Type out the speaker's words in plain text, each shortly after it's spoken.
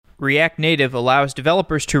React Native allows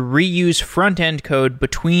developers to reuse front-end code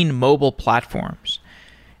between mobile platforms.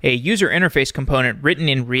 A user interface component written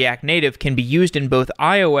in React Native can be used in both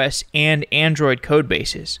iOS and Android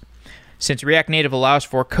codebases. Since React Native allows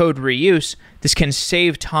for code reuse, this can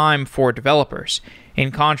save time for developers,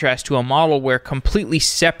 in contrast to a model where completely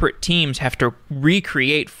separate teams have to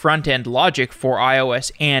recreate front-end logic for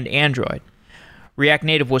iOS and Android. React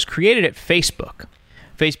Native was created at Facebook.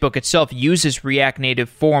 Facebook itself uses React Native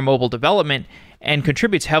for mobile development and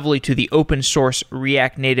contributes heavily to the open source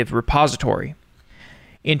React Native repository.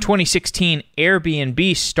 In 2016,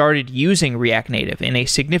 Airbnb started using React Native in a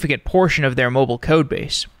significant portion of their mobile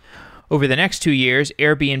codebase. Over the next 2 years,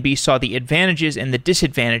 Airbnb saw the advantages and the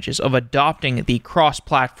disadvantages of adopting the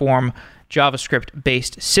cross-platform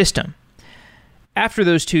JavaScript-based system. After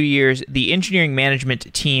those 2 years, the engineering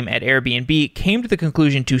management team at Airbnb came to the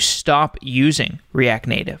conclusion to stop using React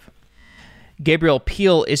Native. Gabriel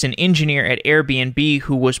Peel is an engineer at Airbnb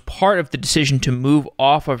who was part of the decision to move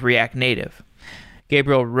off of React Native.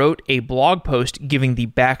 Gabriel wrote a blog post giving the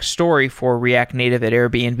backstory for React Native at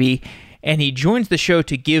Airbnb, and he joins the show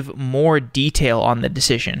to give more detail on the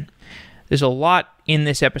decision. There's a lot in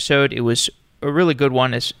this episode. It was a really good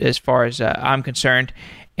one as far as I'm concerned,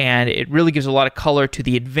 and it really gives a lot of color to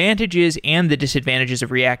the advantages and the disadvantages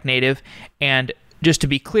of React Native. And just to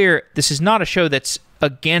be clear, this is not a show that's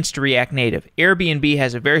against React Native. Airbnb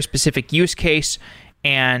has a very specific use case,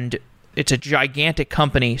 and it's a gigantic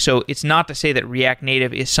company, so it's not to say that React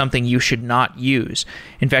Native is something you should not use.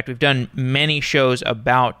 In fact, we've done many shows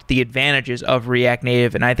about the advantages of React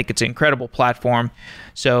Native, and I think it's an incredible platform.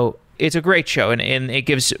 So it's a great show, and it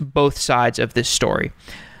gives both sides of this story.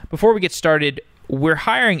 Before we get started, we're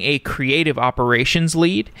hiring a creative operations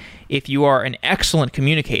lead. If you are an excellent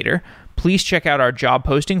communicator, please check out our job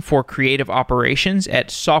posting for creative operations at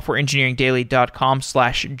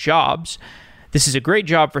softwareengineeringdaily.com/jobs. This is a great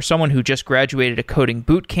job for someone who just graduated a coding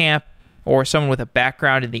boot camp or someone with a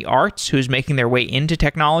background in the arts who's making their way into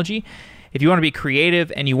technology. If you want to be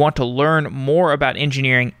creative and you want to learn more about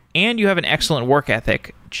engineering and you have an excellent work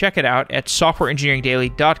ethic, check it out at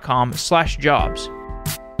softwareengineeringdaily.com/jobs.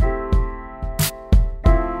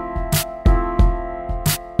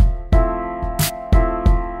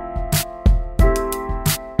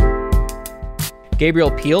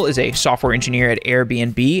 Gabriel Peel is a software engineer at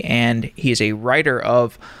Airbnb, and he is a writer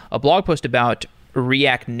of a blog post about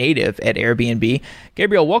React Native at Airbnb.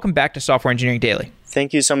 Gabriel, welcome back to Software Engineering Daily.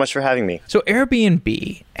 Thank you so much for having me. So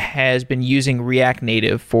Airbnb has been using React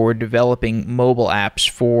Native for developing mobile apps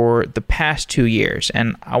for the past 2 years,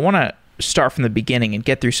 and I want to start from the beginning and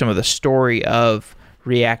get through some of the story of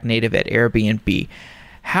React Native at Airbnb.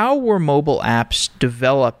 How were mobile apps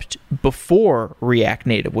developed before React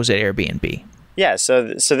Native was at Airbnb? Yeah, so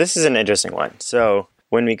this is an interesting one. So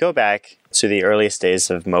when we go back to the earliest days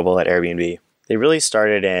of mobile at Airbnb, they really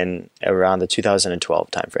started in around the 2012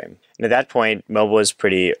 timeframe. And at that point, mobile was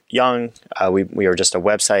pretty young. We were just a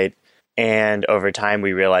website. And over time,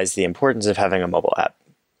 we realized the importance of having a mobile app,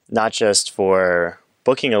 not just for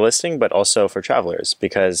booking a listing, but also for travelers,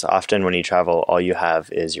 because often when you travel, all you have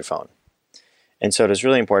is your phone. And so it was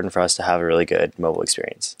really important for us to have a really good mobile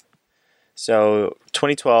experience. So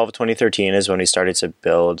 2012, 2013 is when we started to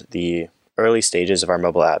build the early stages of our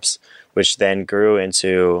mobile apps, which then grew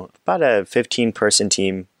into about a 15-person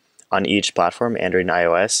team on each platform, Android and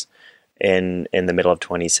iOS, in the middle of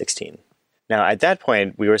 2016. Now, at that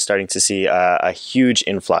point, we were starting to see a huge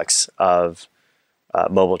influx of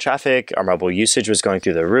mobile traffic. Our mobile usage was going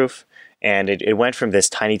through the roof, and it went from this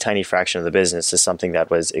tiny, tiny fraction of the business to something that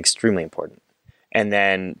was extremely important. And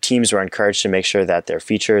then teams were encouraged to make sure that their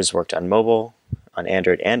features worked on mobile, on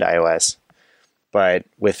Android and iOS. But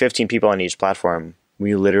with 15 people on each platform,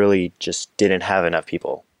 we literally just didn't have enough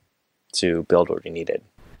people to build what we needed.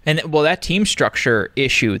 And well, that team structure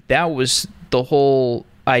issue, that was the whole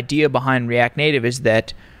idea behind React Native, is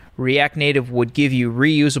that React Native would give you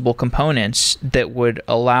reusable components that would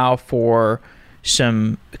allow for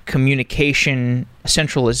some communication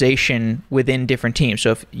centralization within different teams.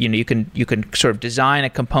 So if you can sort of design a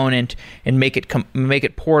component and make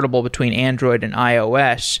it portable between Android and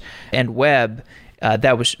iOS and web.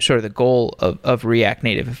 That was sort of the goal of React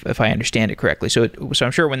Native, if I understand it correctly. So I'm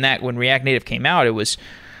sure when React Native came out, it was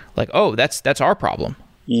like, oh, that's our problem.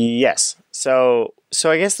 Yes. So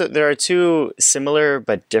I guess that there are two similar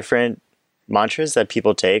but different mantras that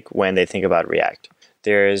people take when they think about React.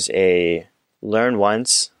 There's a learn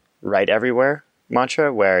once, write everywhere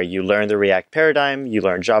mantra, where you learn the React paradigm, you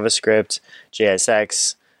learn JavaScript,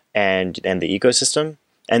 JSX, and the ecosystem,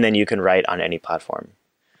 and then you can write on any platform.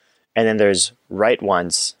 And then there's write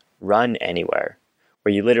once, run anywhere,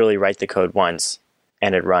 where you literally write the code once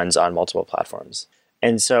and it runs on multiple platforms.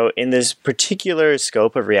 And so in this particular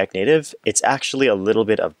scope of React Native, it's actually a little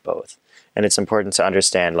bit of both. And it's important to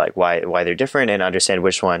understand like why they're different and understand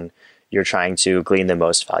which one you're trying to glean the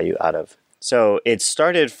most value out of. So it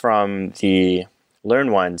started from the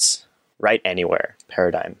learn once, write anywhere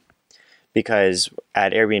paradigm. Because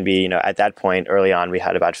at Airbnb, at that point early on, we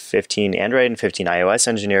had about 15 Android and 15 iOS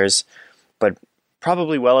engineers, but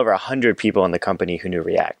probably well over 100 people in the company who knew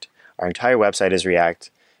React. Our entire website is React.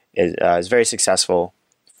 It is very successful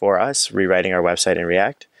for us, rewriting our website in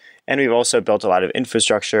React. And we've also built a lot of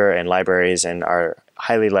infrastructure and libraries and are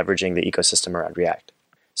highly leveraging the ecosystem around React.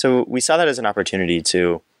 So we saw that as an opportunity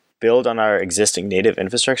to build on our existing native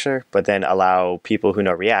infrastructure, but then allow people who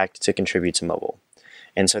know React to contribute to mobile.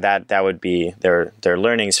 And so that would be their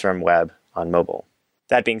learnings from web on mobile.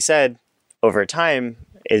 That being said, over time,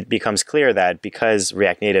 it becomes clear that because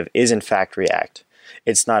React Native is in fact React,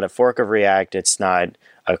 it's not a fork of React, it's not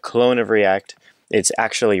a clone of React, it's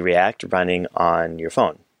actually React running on your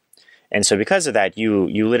phone. And so because of that, you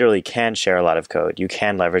literally can share a lot of code. You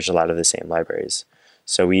can leverage a lot of the same libraries.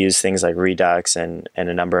 So we use things like Redux and a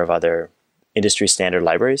number of other industry standard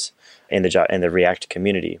libraries in the React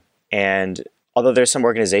community. And although there's some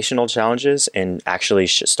organizational challenges in actually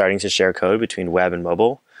starting to share code between web and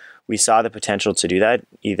mobile, we saw the potential to do that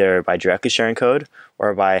either by directly sharing code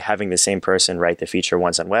or by having the same person write the feature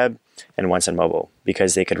once on web and once on mobile,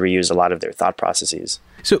 because they could reuse a lot of their thought processes.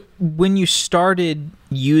 So when you started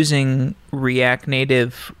using React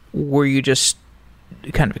Native, were you just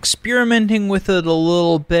kind of experimenting with it a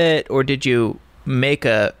little bit, or did you make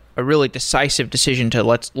a really decisive decision to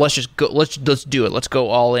let's do it, let's go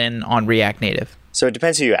all in on React Native? So it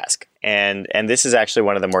depends who you ask, and this is actually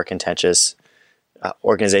one of the more contentious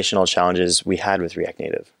organizational challenges we had with React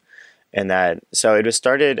Native. So it was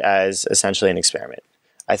started as essentially an experiment.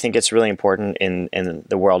 I think it's really important in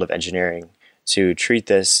the world of engineering to treat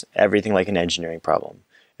everything like an engineering problem.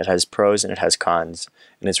 It has pros and it has cons,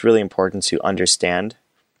 and it's really important to understand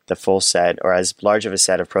the full set, or as large of a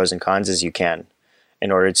set of pros and cons as you can,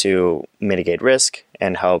 in order to mitigate risk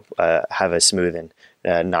and help have a smooth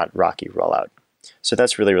and not rocky rollout. So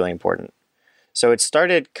that's really, really important. So it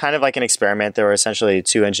started kind of like an experiment. There were essentially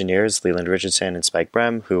two engineers, Leland Richardson and Spike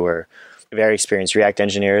Brem, who were very experienced React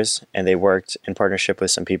engineers, and they worked in partnership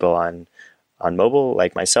with some people on mobile,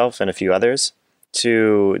 like myself and a few others,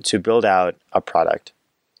 to build out a product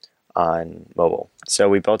on mobile. So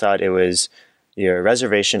we built out, it was your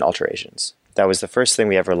reservation alterations. That was the first thing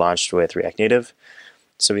we ever launched with React Native.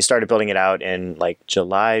 So we started building it out in like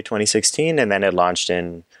July 2016, and then it launched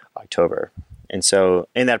in October. And so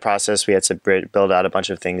in that process, we had to build out a bunch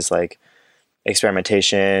of things like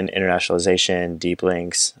experimentation, internationalization, deep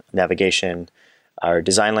links, navigation, our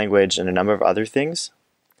design language, and a number of other things.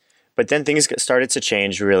 But then things started to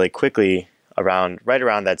change really quickly right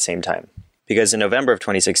around that same time. Because in November of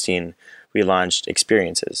 2016, we launched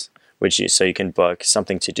Experiences, so you can book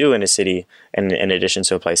something to do in a city in addition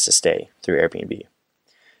to a place to stay through Airbnb.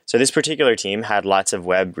 So this particular team had lots of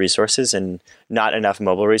web resources and not enough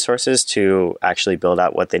mobile resources to actually build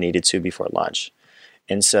out what they needed to before launch.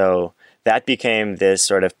 And so that became this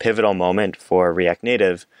sort of pivotal moment for React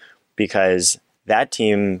Native, because that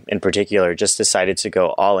team in particular just decided to go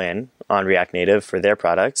all in on React Native for their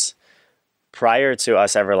products prior to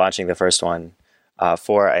us ever launching the first one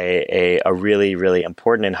for a really, really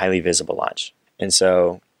important and highly visible launch. And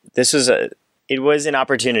so it was an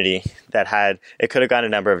opportunity that it could have gone a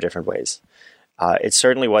number of different ways. It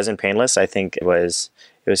certainly wasn't painless. I think it was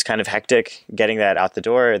kind of hectic getting that out the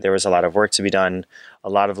door. There was a lot of work to be done, a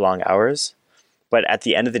lot of long hours. But at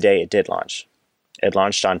the end of the day, it did launch. It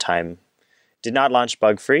launched on time. Did not launch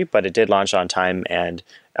bug-free, but it did launch on time, and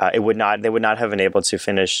they would not have been able to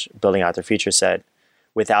finish building out their feature set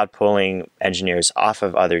without pulling engineers off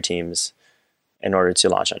of other teams in order to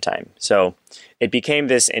launch on time. So it became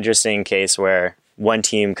this interesting case where one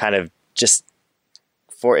team kind of just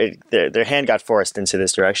their hand got forced into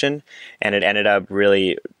this direction, and it ended up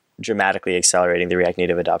really dramatically accelerating the React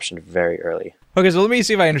Native adoption very early. Okay, so let me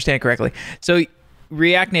see if I understand it correctly. So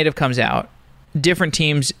React Native comes out, different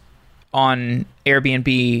teams on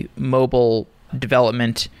Airbnb mobile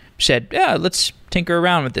development said, yeah, let's tinker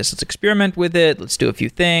around with this. Let's experiment with it. Let's do a few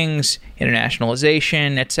things,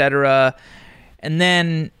 internationalization, etc. And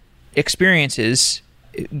then Experiences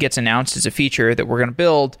gets announced as a feature that we're going to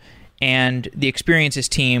build, and the Experiences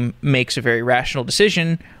team makes a very rational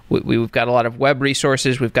decision. We've got a lot of web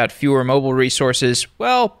resources. We've got fewer mobile resources.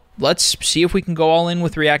 Well, let's see if we can go all in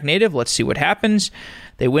with React Native. Let's see what happens.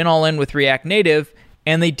 They went all in with React Native,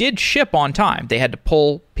 and they did ship on time. They had to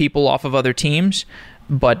pull people off of other teams,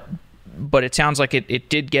 but it sounds like it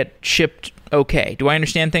did get shipped okay. Do I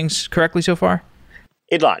understand things correctly so far?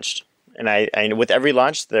 It launched, and I with every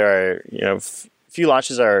launch there are few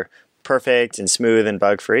launches are perfect and smooth and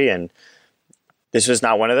bug free, and this was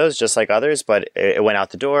not one of those, just like others, but it went out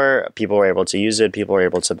the door. People were able to use it. People were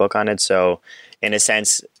able to book on it. So in a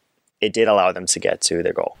sense, it did allow them to get to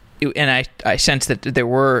their goal. And I sense that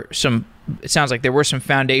it sounds like there were some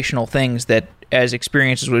foundational things that as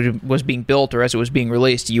Experiences was being built or as it was being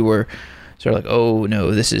released, you were sort of like, oh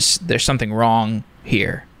no, there's something wrong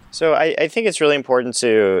here. So I think it's really important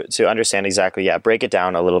to understand exactly, break it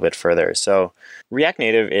down a little bit further. So React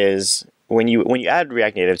Native is, when you add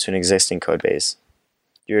React Native to an existing code base,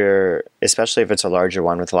 especially if it's a larger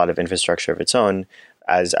one with a lot of infrastructure of its own,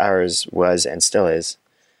 as ours was and still is,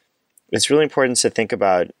 it's really important to think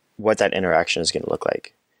about what that interaction is going to look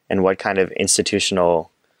like and what kind of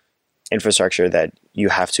institutional infrastructure that you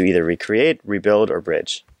have to either recreate, rebuild, or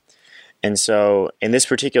bridge. And so in this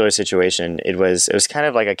particular situation, it was kind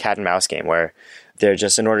of like a cat and mouse game where they're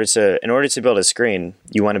just in order to build a screen,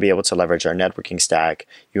 you want to be able to leverage our networking stack.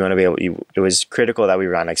 It was critical that we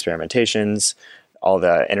run experimentations. All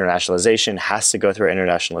the internationalization has to go through our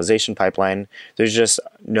internationalization pipeline. There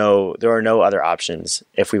are no other options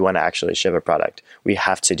if we want to actually ship a product. We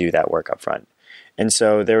have to do that work up front. And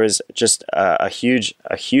so there was just a huge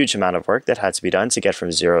amount of work that had to be done to get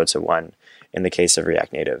from 0 to 1 in the case of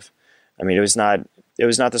React Native. I mean, it was not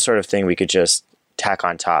the sort of thing we could just tack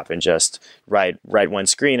on top and just write one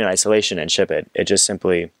screen in isolation and ship it. It just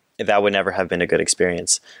simply, that would never have been a good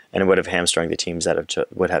experience, and it would have hamstrung the teams that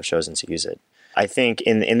would have chosen to use it. I think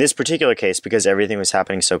in this particular case, because everything was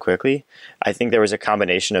happening so quickly, I think there was a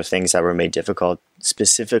combination of things that were made difficult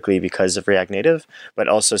specifically because of React Native, but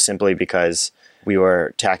also simply because we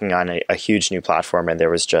were tacking on a huge new platform, and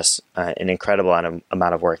there was just an incredible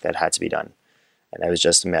amount of work that had to be done. And it was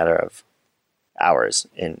just a matter of hours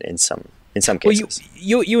in some cases.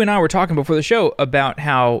 Well, you and I were talking before the show about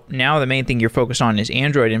how now the main thing you're focused on is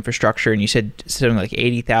Android infrastructure, and you said something like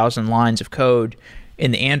 80,000 lines of code in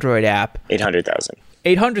the Android app. 800,000.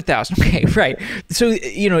 800,000. Okay, right. So,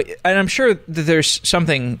 and I'm sure that there's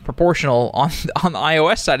something proportional on the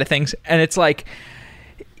iOS side of things, and it's like,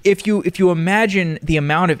 if you imagine the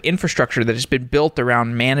amount of infrastructure that has been built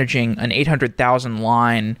around managing an 800,000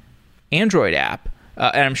 line Android app,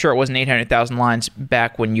 and I'm sure it wasn't 800,000 lines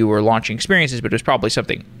back when you were launching Experiences, but it was probably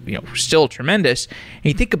something still tremendous. And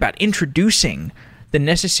you think about introducing the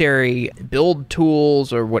necessary build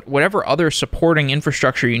tools or whatever other supporting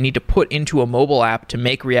infrastructure you need to put into a mobile app to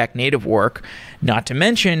make React Native work, not to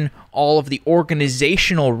mention all of the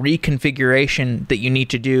organizational reconfiguration that you need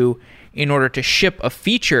to do in order to ship a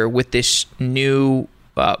feature with this new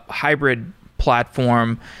hybrid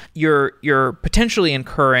platform. You're potentially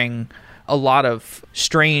incurring a lot of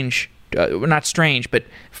not strange, but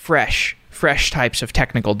fresh types of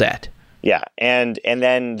technical debt. Yeah, and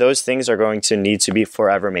then those things are going to need to be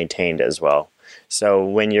forever maintained as well. So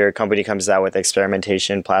when your company comes out with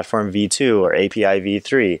experimentation platform v2 or API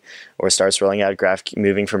v3 or starts rolling out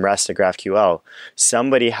moving from REST to GraphQL,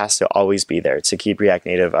 somebody has to always be there to keep React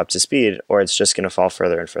Native up to speed, or it's just going to fall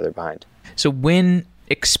further and further behind. So when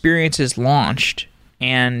Experiences launched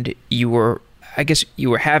and you were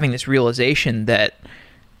having this realization that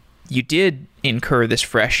you did incur this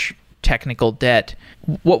fresh technical debt,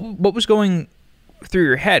 what was going through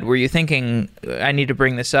your head? Were you thinking, I need to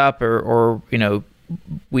bring this up, or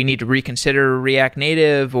we need to reconsider React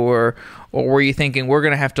Native, or were you thinking we're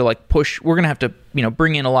going to have to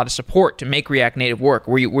bring in a lot of support to make React Native work?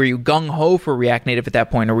 Were you gung ho for React Native at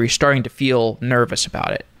that point, or were you starting to feel nervous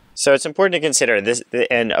about it? So it's important to consider this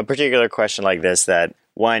in a particular question like this, that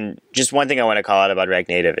one thing I want to call out about React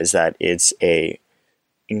Native is that it's a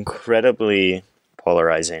incredibly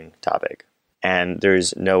polarizing topic, and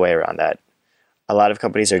there's no way around that. A lot of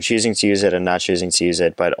companies are choosing to use it and not choosing to use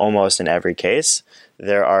it, but almost in every case,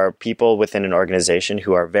 there are people within an organization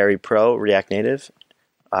who are very pro React Native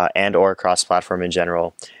and or cross-platform in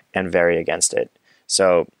general, and very against it.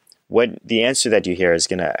 So what the answer that you hear is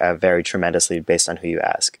going to vary tremendously based on who you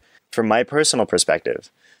ask. From my personal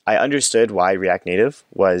perspective, I understood why React Native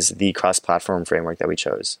was the cross-platform framework that we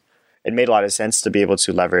chose. It made a lot of sense to be able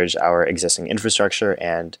to leverage our existing infrastructure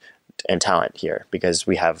and talent here because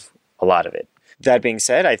we have a lot of it. That being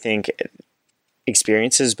said, I think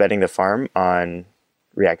Experiences betting the farm on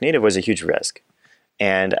React Native was a huge risk.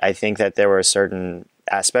 And I think that there were certain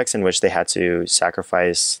aspects in which they had to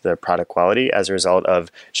sacrifice the product quality as a result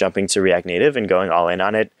of jumping to React Native and going all in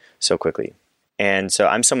on it so quickly. And so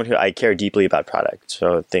I'm someone who I care deeply about product.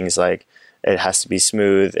 So things like it has to be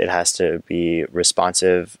smooth, it has to be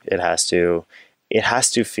responsive, it has to it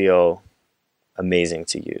has to feel amazing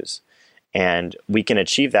to use. And we can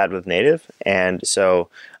achieve that with native. And so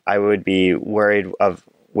I would be worried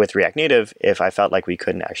with React Native if I felt like we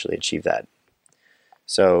couldn't actually achieve that.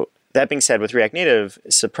 So that being said, with React Native,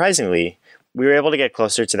 surprisingly, we were able to get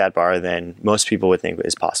closer to that bar than most people would think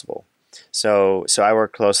is possible. So I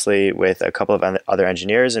worked closely with a couple of other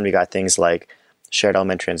engineers, and we got things like shared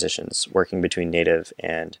element transitions working between native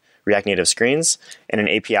and React Native screens, and an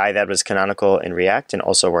API that was canonical in React and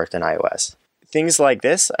also worked in iOS. Things like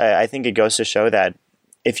this, I think it goes to show that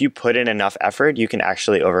if you put in enough effort, you can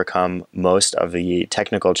actually overcome most of the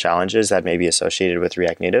technical challenges that may be associated with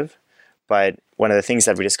React Native. But one of the things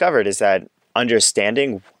that we discovered is that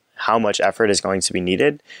understanding how much effort is going to be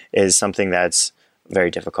needed is something that's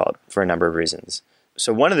very difficult for a number of reasons.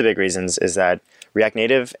 So one of the big reasons is that React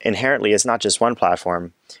Native inherently is not just one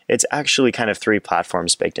platform, it's actually kind of three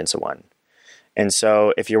platforms baked into one. And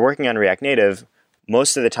so if you're working on React Native,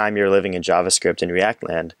 most of the time you're living in JavaScript and React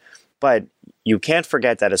land, but you can't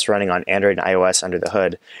forget that it's running on Android and iOS under the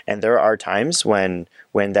hood. And there are times when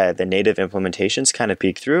the native implementations kind of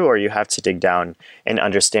peek through, or you have to dig down and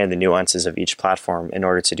understand the nuances of each platform in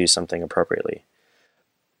order to do something appropriately.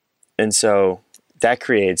 And so that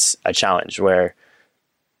creates a challenge where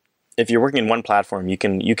if you're working in one platform, you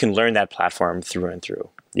can learn that platform through and through.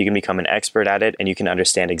 You can become an expert at it, and you can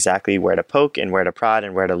understand exactly where to poke and where to prod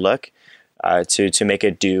and where to look to make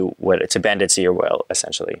it do to bend it to your will,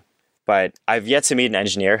 essentially. But I've yet to meet an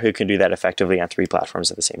engineer who can do that effectively on three platforms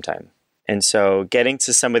at the same time. And so getting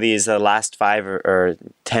to some of these, the last 5 or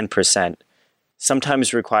 10%,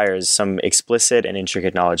 sometimes requires some explicit and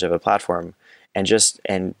intricate knowledge of a platform.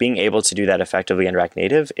 And being able to do that effectively in React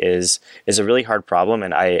Native is a really hard problem.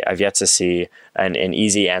 And I've yet to see an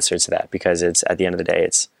easy answer to that, because it's, at the end of the day,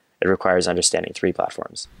 it requires understanding three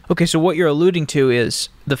platforms. Okay, so what you're alluding to is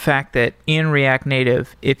the fact that in React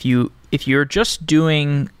Native, if you're just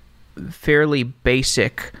doing fairly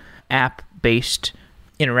basic app-based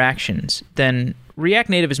interactions, then React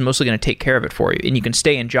Native is mostly going to take care of it for you, and you can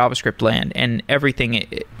stay in JavaScript land, and everything,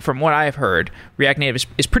 from what I've heard, React Native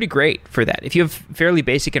is pretty great for that if you have fairly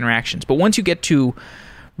basic interactions. But once you get to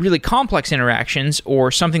really complex interactions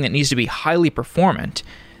or something that needs to be highly performant,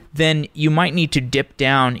 then you might need to dip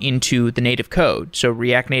down into the native code. So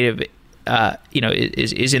React Native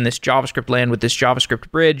is in this JavaScript land with this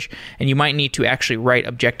JavaScript bridge, and you might need to actually write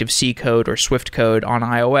Objective-C code or Swift code on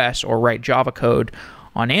iOS, or write Java code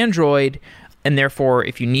on Android. And therefore,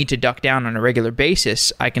 if you need to duck down on a regular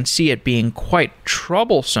basis, I can see it being quite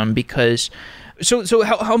troublesome, because so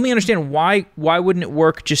help me understand why wouldn't it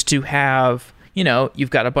work just to have,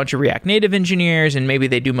 you've got a bunch of React Native engineers, and maybe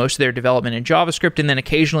they do most of their development in JavaScript, and then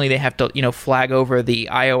occasionally they have to, flag over the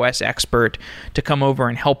iOS expert to come over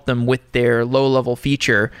and help them with their low-level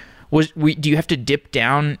feature. Do you have to dip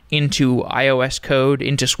down into iOS code,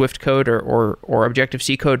 into Swift code, or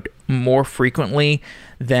Objective-C code more frequently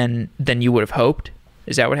than you would have hoped?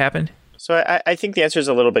 Is that what happened? So I think the answer is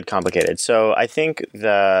a little bit complicated. So I think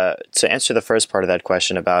to answer the first part of that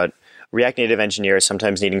question about React Native engineers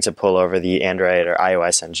sometimes needing to pull over the Android or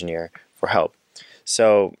iOS engineer for help.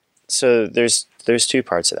 So there's two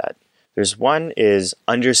parts of that. There's one is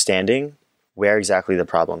understanding where exactly the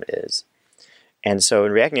problem is. And so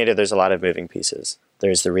in React Native, there's a lot of moving pieces.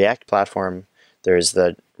 There's the React platform, there's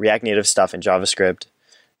the React Native stuff in JavaScript,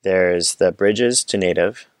 there's the bridges to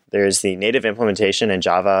native, there's the native implementation in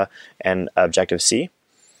Java and Objective-C,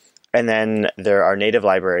 and then there are native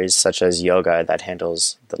libraries such as Yoga that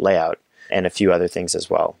handles the layout, and a few other things as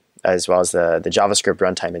well as the JavaScript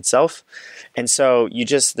runtime itself. And so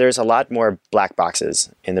there's a lot more black boxes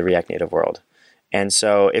in the React Native world. And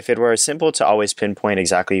so if it were simple to always pinpoint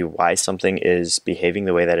exactly why something is behaving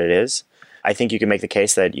the way that it is, I think you could make the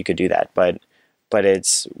case that you could do that. But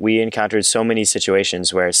we encountered so many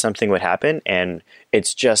situations where something would happen, and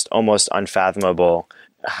it's just almost unfathomable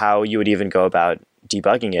how you would even go about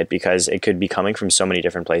debugging it, because it could be coming from so many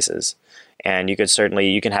different places. And you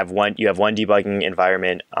have one debugging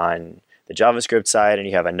environment on the JavaScript side, and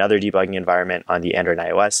you have another debugging environment on the Android and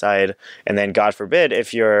iOS side. And then, God forbid,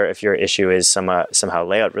 if your issue is somehow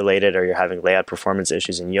layout related, or you're having layout performance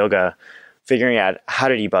issues in Yoga, figuring out how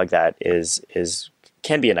to debug that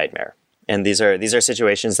can be a nightmare. And these are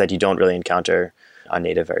situations that you don't really encounter on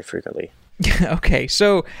native very frequently. Okay,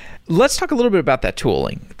 so let's talk a little bit about that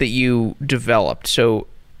tooling that you developed. So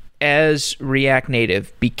as React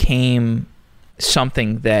Native became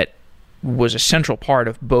something that was a central part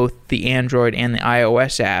of both the Android and the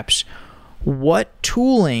iOS apps, what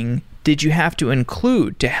tooling did you have to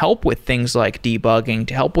include to help with things like debugging,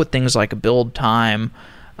 to help with things like build time?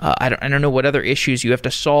 I don't know what other issues you have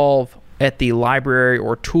to solve at the library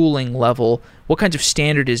or tooling level, what kinds of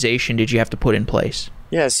standardization did you have to put in place?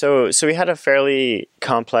 Yeah, so we had a fairly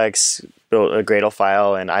complex a Gradle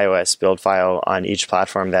file and iOS build file on each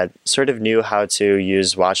platform that sort of knew how to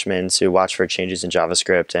use Watchman to watch for changes in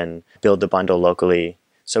JavaScript and build the bundle locally.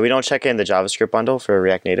 So we don't check in the JavaScript bundle for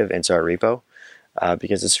React Native into our repo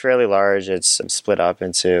because it's fairly large. It's split up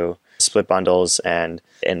into split bundles and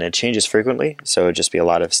it changes frequently. So it would just be a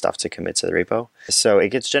lot of stuff to commit to the repo. So it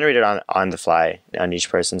gets generated on the fly on each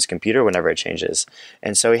person's computer whenever it changes.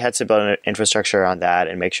 And so we had to build an infrastructure on that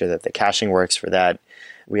and make sure that the caching works for that.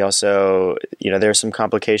 We also, there are some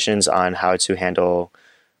complications on how to handle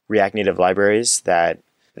React Native libraries that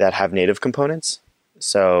have native components.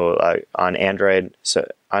 So on Android,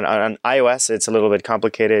 on iOS, it's a little bit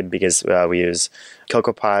complicated because we use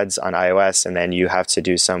CocoaPods on iOS, and then you have to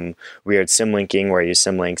do some weird symlinking where you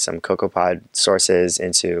symlink some CocoaPod sources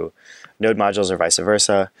into Node modules or vice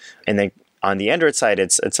versa. And then on the Android side,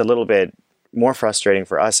 it's a little bit more frustrating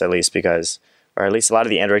for us, at least, because, or at least a lot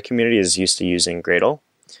of the Android community is used to using Gradle.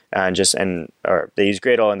 Or they use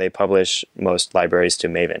Gradle and they publish most libraries to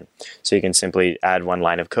Maven. So you can simply add one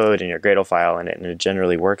line of code in your Gradle file and it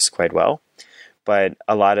generally works quite well. But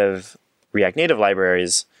a lot of React Native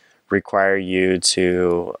libraries require you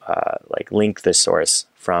to link the source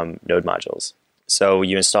from Node modules. So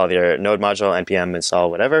you install their Node module, npm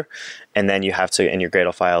install whatever, and then you have to, in your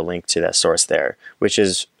Gradle file, link to that source there, which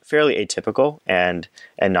is fairly atypical and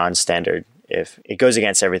non-standard if it goes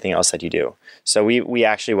against everything else that you do. So we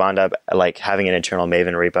actually wound up having an internal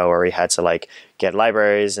Maven repo where we had to get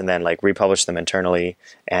libraries and then republish them internally.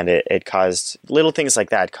 And it caused little things like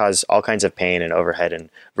that, caused all kinds of pain and overhead in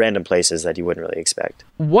random places that you wouldn't really expect.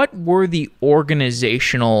 What were the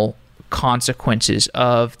organizational consequences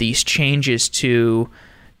of these changes to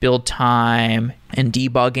build time and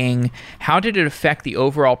debugging? How did it affect the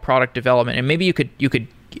overall product development? And maybe you could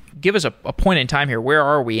give us a point in time here. Where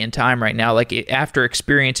are we in time right now? After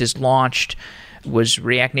Experience is launched, was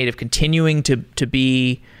React Native continuing to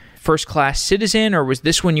be first-class citizen, or was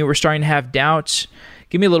this when you were starting to have doubts?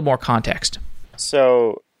 Give me a little more context.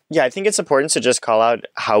 So, yeah, I think it's important to just call out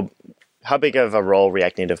how big of a role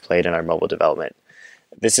React Native played in our mobile development.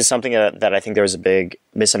 This is something that I think there was a big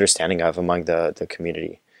misunderstanding of among the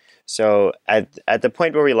community. So at the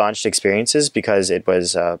point where we launched Experiences, because it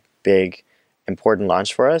was a big important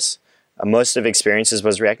launch for us. Most of Experiences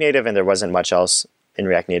was React Native, and there wasn't much else in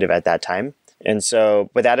React Native at that time. And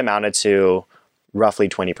so, but that amounted to roughly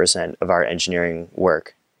 20% of our engineering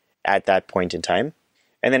work at that point in time.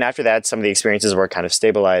 And then after that, some of the experiences were kind of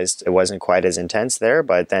stabilized. It wasn't quite as intense there,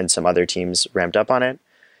 but then some other teams ramped up on it.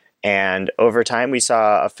 And over time, we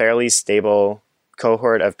saw a fairly stable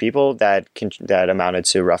cohort of people that amounted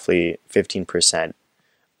to roughly 15%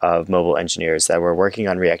 of mobile engineers that were working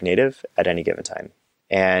on React Native at any given time.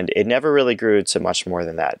 And it never really grew to much more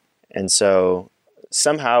than that. And so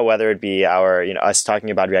somehow, whether it be us talking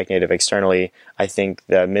about React Native externally, I think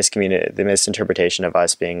the misinterpretation of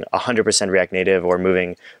us being 100% React Native or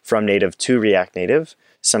moving from native to React Native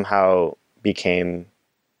somehow became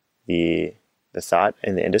the thought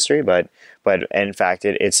in the industry. But in fact,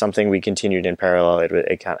 it's something we continued in parallel. It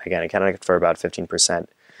accounted for about 15%.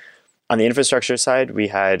 On the infrastructure side,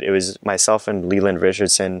 it was myself and Leland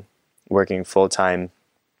Richardson working full-time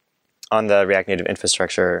on the React Native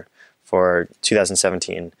infrastructure for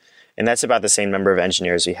 2017. And that's about the same number of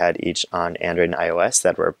engineers we had each on Android and iOS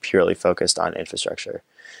that were purely focused on infrastructure.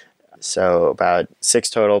 So about 6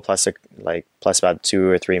 total, plus about 2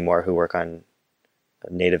 or 3 more who work on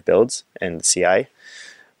native builds and CI.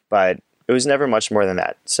 But it was never much more than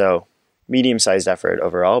that. So medium-sized effort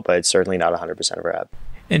overall, but certainly not 100% of our app.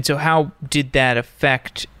 And so how did that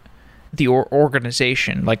affect the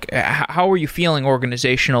organization? How were you feeling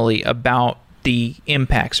organizationally about the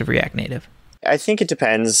impacts of React Native? I think it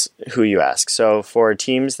depends who you ask. So for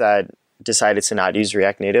teams that decided to not use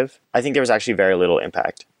React Native, I think there was actually very little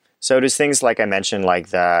impact. So it was things like I mentioned, like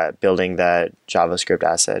building that JavaScript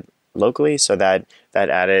asset locally. So that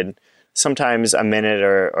added sometimes a minute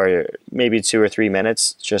or maybe 2 or 3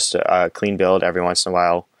 minutes, just a clean build every once in a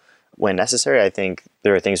while. When necessary, I think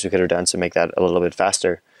there are things we could have done to make that a little bit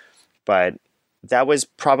faster. But that was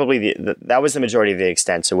probably that was the majority of the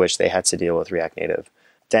extent to which they had to deal with React Native.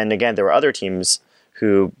 Then again, there were other teams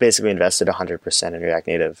who basically invested 100% in React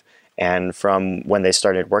Native. And from when they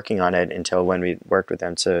started working on it until when we worked with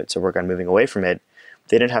them to work on moving away from it,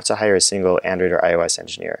 they didn't have to hire a single Android or iOS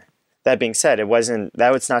engineer. That being said, that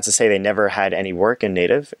was not to say they never had any work in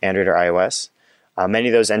native, Android or iOS. Many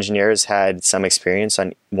of those engineers had some experience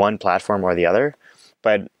on one platform or the other,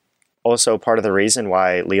 but also part of the reason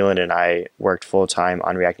why Leland and I worked full time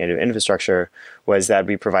on React Native infrastructure was that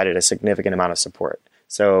we provided a significant amount of support.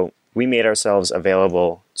 So we made ourselves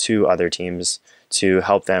available to other teams to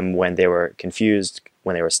help them when they were confused,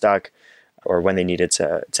 when they were stuck, or when they needed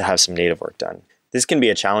to have some native work done. This can be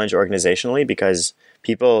a challenge organizationally because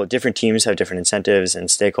different teams have different incentives and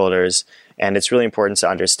stakeholders, and it's really important to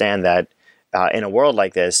understand that in a world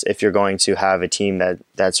like this, if you're going to have a team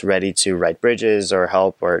that's ready to write bridges or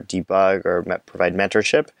help or debug or provide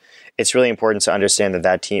mentorship, it's really important to understand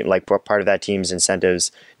that team, like part of that team's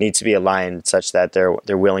incentives, need to be aligned such that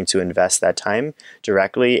they're willing to invest that time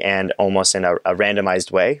directly and almost in a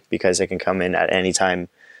randomized way, because it can come in at any time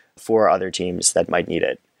for other teams that might need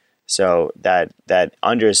it. So that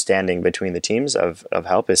understanding between the teams of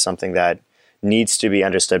help is something that needs to be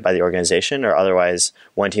understood by the organization, or otherwise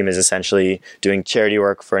one team is essentially doing charity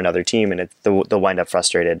work for another team, and they'll wind up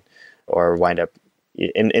frustrated or wind up,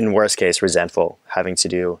 in worst case, resentful, having to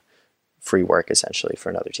do free work essentially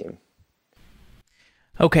for another team.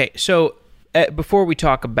 Okay, so before we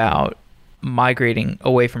talk about migrating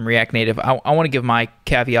away from React Native, I want to give my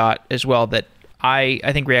caveat as well that I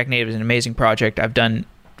think React Native is an amazing project. I've done,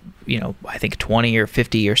 I think 20 or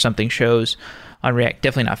 50 or something shows on React,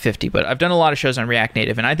 definitely not 50, but I've done a lot of shows on React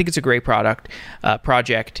Native, and I think it's a great project.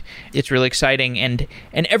 It's really exciting, and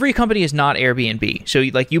every company is not Airbnb. So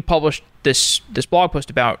like you published this blog post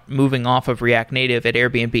about moving off of React Native at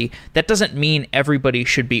Airbnb. That doesn't mean everybody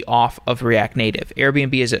should be off of React Native.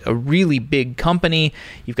 Airbnb is a really big company.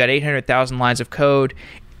 You've got 800,000 lines of code.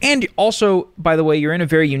 And also, by the way, you're in a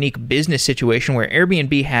very unique business situation where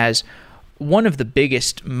Airbnb has one of the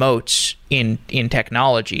biggest moats in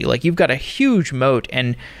technology. Like, you've got a huge moat,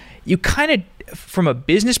 and you kind of, from a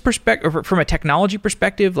business perspective, or from a technology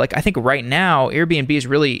perspective, like, I think right now Airbnb is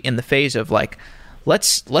really in the phase of like,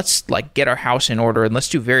 let's like get our house in order and let's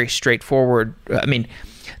do very straightforward. I mean,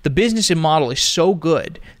 the business model is so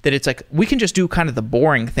good that it's like we can just do kind of the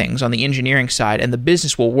boring things on the engineering side, and the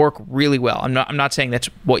business will work really well. I'm not saying that's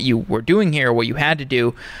what you were doing here or what you had to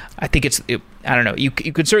do. I think I don't know. You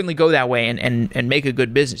could certainly go that way and make a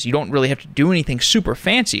good business. You don't really have to do anything super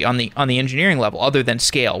fancy on the engineering level other than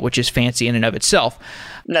scale, which is fancy in and of itself.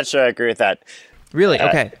 I'm not sure I agree with that. Really?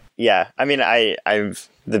 Okay. Yeah. I mean,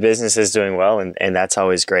 the business is doing well, and that's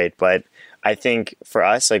always great. But I think for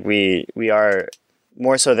us, like we are,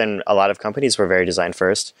 more so than a lot of companies, we're very design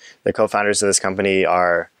first. The co-founders of this company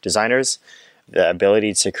are designers. The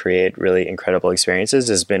ability to create really incredible experiences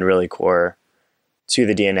has been really core to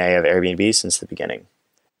the DNA of Airbnb since the beginning.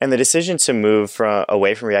 And the decision to move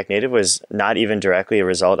away from React Native was not even directly a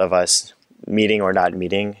result of us meeting or not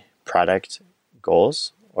meeting product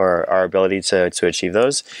goals or our ability to achieve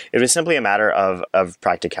those. It was simply a matter of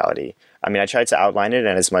practicality. I mean, I tried to outline it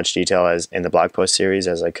in as much detail as in the blog post series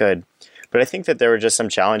as I could. But I think that there were just some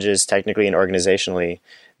challenges technically and organizationally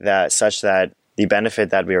such that the benefit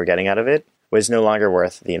that we were getting out of it was no longer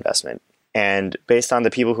worth the investment. And based on the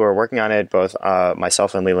people who are working on it, both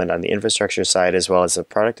myself and Leland on the infrastructure side, as well as the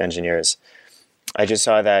product engineers, I just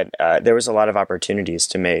saw that there was a lot of opportunities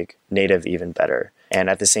to make native even better. And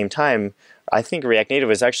at the same time, I think React Native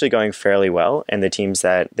was actually going fairly well. And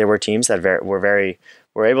there were teams that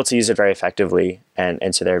were able to use it very effectively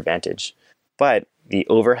and to their advantage. But the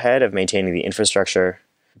overhead of maintaining the infrastructure,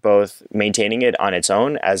 both maintaining it on its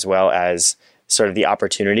own as well as sort of the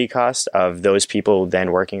opportunity cost of those people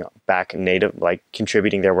then working back native, like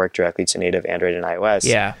contributing their work directly to native Android and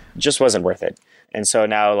iOS, just wasn't worth it. And so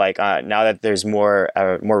now, now that there's more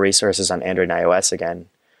resources on Android and iOS again,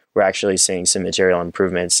 we're actually seeing some material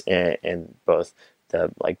improvements in both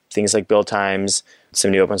the things like build times,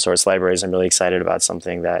 some new open source libraries. I'm really excited about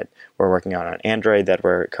something that we're working on Android that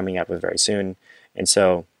we're coming out with very soon. And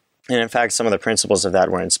in fact, some of the principles of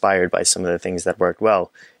that were inspired by some of the things that worked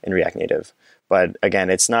well in React Native. But again,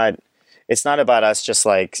 it's not about us just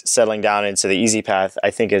like settling down into the easy path.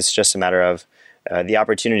 I think it's just a matter of the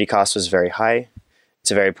opportunity cost was very high.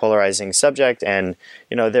 It's a very polarizing subject, and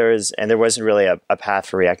there wasn't really a path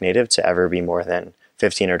for React Native to ever be more than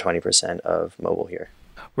 15 or 20% of mobile here.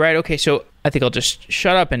 Right. Okay. So I think I'll just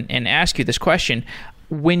shut up and ask you this question.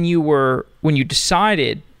 When you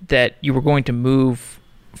decided that you were going to move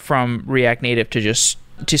from React Native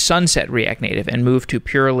to sunset React Native and move to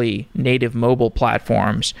purely native mobile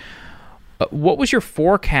platforms, what was your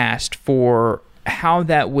forecast for how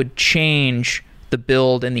that would change the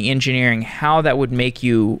build and the engineering, how that would make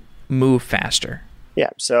you move faster? Yeah.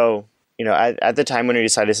 So, at the time when we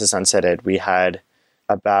decided to sunset it, we had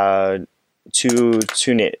about two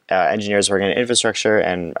engineers working in infrastructure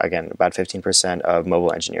and, again, about 15% of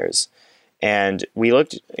mobile engineers. And we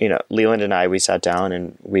looked, Leland and I, we sat down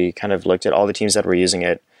and we kind of looked at all the teams that were using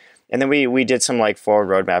it. And then we did some like forward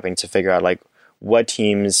road mapping to figure out like what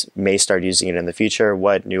teams may start using it in the future,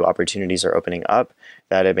 what new opportunities are opening up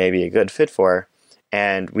that it may be a good fit for.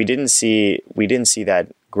 And we didn't see that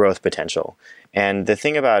growth potential. And the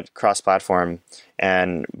thing about cross-platform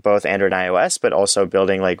and both Android and iOS, but also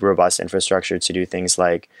building like robust infrastructure to do things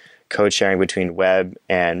like code sharing between web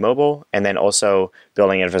and mobile, and then also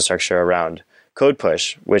building infrastructure around code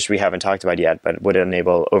push, which we haven't talked about yet, but would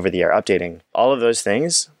enable over-the-air updating. All of those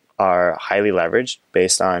things are highly leveraged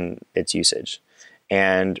based on its usage.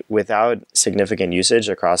 And without significant usage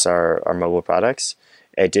across our mobile products,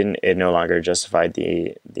 it no longer justified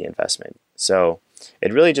the investment. So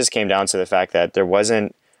it really just came down to the fact that there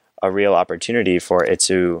wasn't a real opportunity for it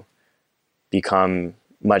to become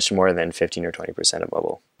much more than 15 or 20% of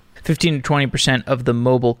mobile. 15 to 20% of the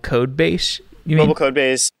mobile code base? Mobile code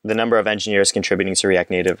base, the number of engineers contributing to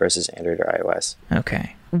React Native versus Android or iOS.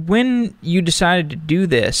 Okay. When you decided to do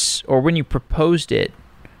this, or when you proposed it,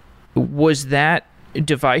 was that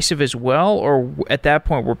divisive as well? Or at that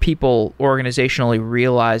point, were people organizationally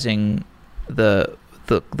realizing the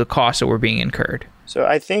costs that were being incurred? So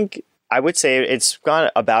I would say it's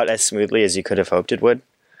gone about as smoothly as you could have hoped it would.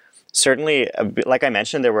 Certainly, like I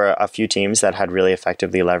mentioned, there were a few teams that had really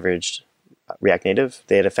effectively leveraged React Native.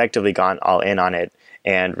 They had effectively gone all in on it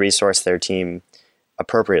and resourced their team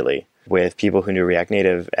appropriately with people who knew React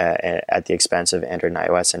Native at the expense of Android and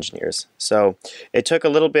iOS engineers. So it took a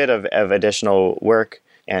little bit of additional work,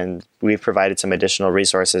 and we've provided some additional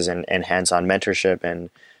resources and hands-on mentorship and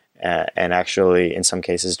actually, in some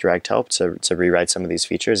cases, direct help to rewrite some of these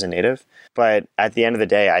features in native. But at the end of the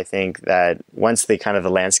day, I think that once the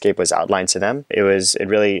landscape was outlined to them, it was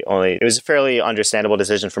a fairly understandable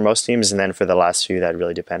decision for most teams, and then for the last few that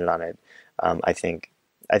really depended on it, I think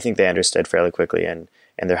they understood fairly quickly, and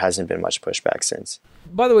there hasn't been much pushback since.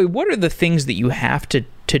 By the way, what are the things that you have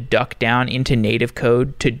to duck down into native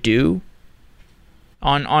code to do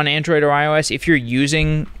on Android or iOS if you're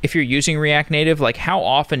using React Native? Like, how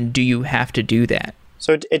often do you have to do that?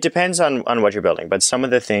 So it depends on what you're building, but some of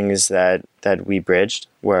the things that we bridged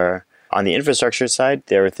were on the infrastructure side.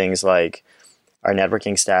 There were things like our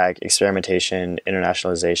networking stack, experimentation,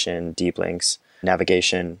 internationalization, deep links,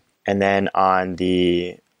 navigation, and then on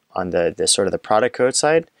the sort of the product code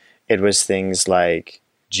side, it was things like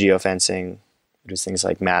geofencing, it was things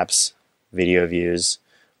like maps, video views,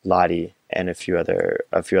 Lottie, and a few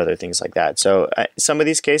other things like that. So some of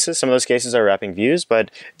those cases are wrapping views, but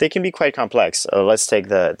they can be quite complex. Let's take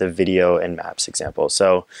the video and maps example.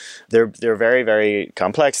 So they're very, very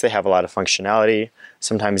complex. They have a lot of functionality.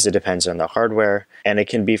 Sometimes it depends on the hardware, and it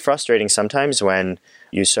can be frustrating sometimes when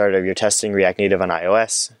you're testing React Native on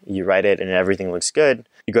iOS, you write it and everything looks good.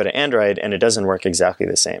 You go to Android and it doesn't work exactly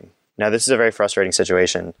the same. Now, this is a very frustrating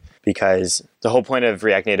situation because the whole point of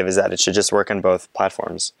React Native is that it should just work on both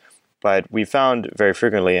platforms. But we found very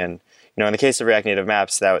frequently, and in the case of React Native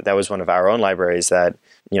Maps, that was one of our own libraries that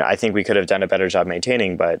I think we could have done a better job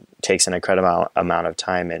maintaining, but takes an incredible amount of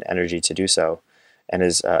time and energy to do so, and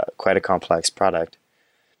is quite a complex product.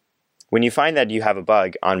 When you find that you have a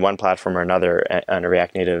bug on one platform or another on a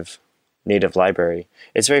React native library,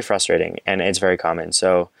 it's very frustrating and it's very common.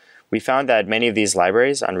 So we found that many of these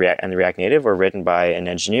libraries on React Native were written by an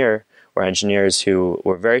engineer or engineers who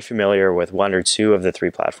were very familiar with one or two of the three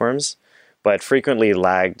platforms, but frequently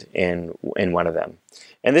lagged in one of them.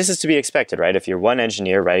 And this is to be expected, right? If you're one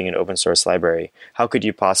engineer writing an open source library, how could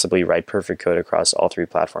you possibly write perfect code across all three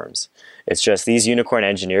platforms? It's just these unicorn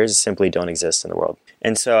engineers simply don't exist in the world.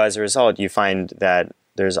 And so as a result, you find that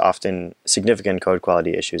there's often significant code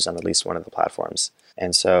quality issues on at least one of the platforms.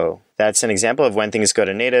 And so that's an example of when things go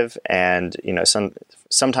to native, and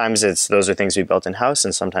sometimes those are things we built in-house,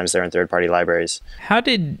 and sometimes they're in third-party libraries. How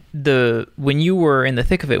did when you were in the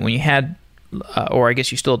thick of it, when you had, or I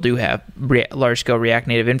guess you still do have large-scale React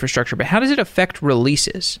Native infrastructure, but how does it affect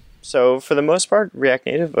releases? So for the most part, React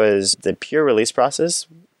Native was the pure release process.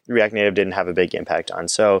 React Native didn't have a big impact on.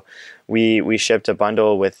 So we shipped a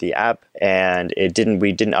bundle with the app, and we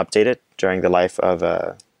didn't update it during the life of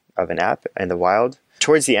an app in the wild.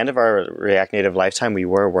 Towards the end of our React Native lifetime, we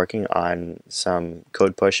were working on some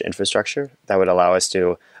code push infrastructure that would allow us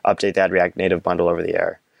to update that React Native bundle over the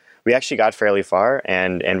air. We actually got fairly far,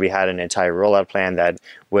 and we had an entire rollout plan that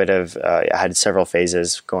would have had several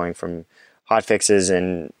phases, going from hot fixes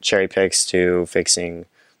and cherry picks to fixing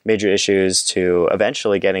major issues to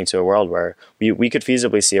eventually getting to a world where we could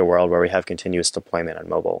feasibly see a world where we have continuous deployment on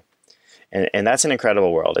mobile. And that's an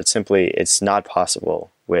incredible world. It's not possible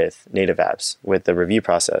with native apps, with the review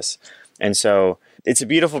process. And so It's a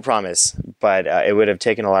beautiful promise, but it would have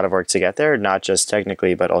taken a lot of work to get there, not just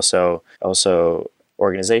technically, but also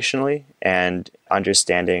organizationally and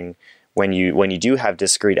understanding when you do have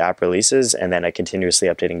discrete app releases and then a continuously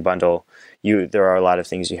updating bundle, there are a lot of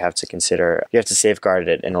things you have to consider. You have to safeguard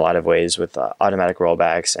it in a lot of ways with automatic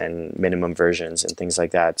rollbacks and minimum versions and things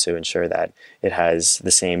like that to ensure that it has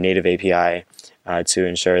the same native API to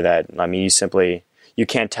ensure that, you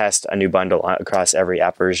can't test a new bundle across every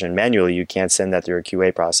app version manually. You can't send that through a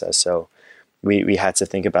QA process. So we had to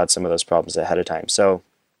think about some of those problems ahead of time. So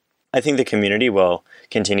I think the community will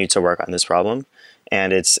continue to work on this problem.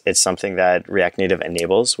 And it's something that React Native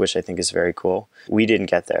enables, which I think is very cool. We didn't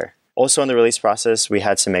get there. Also in the release process, we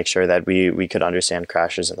had to make sure that we could understand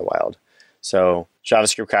crashes in the wild. So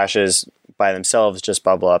JavaScript crashes by themselves just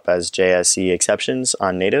bubble up as JSE exceptions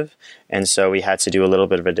on native. And so we had to do a little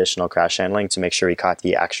bit of additional crash handling to make sure we caught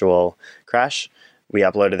the actual crash. We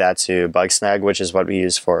uploaded that to Bugsnag, which is what we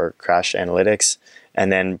use for crash analytics,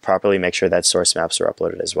 and then properly make sure that source maps are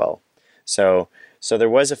uploaded as well. So there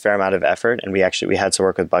was a fair amount of effort, and we had to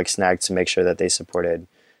work with Bugsnag to make sure that they supported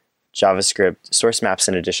JavaScript source maps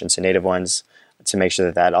in addition to native ones to make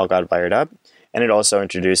sure that all got wired up. And it also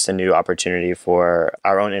introduced a new opportunity for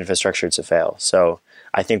our own infrastructure to fail. So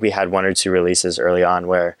I think we had one or two releases early on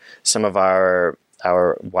where some of our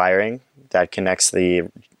wiring that connects the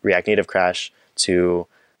React Native crash to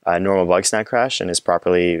a normal Bugsnag crash and is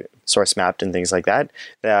properly source mapped and things like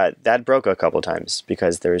that broke a couple times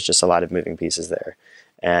because there was just a lot of moving pieces there.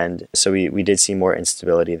 And so we did see more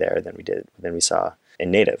instability there than we saw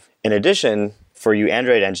in native. In addition, for you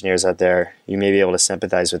Android engineers out there, you may be able to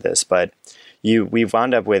sympathize with this, but we've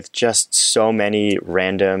wound up with just so many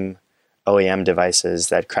random OEM devices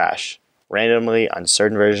that crash randomly on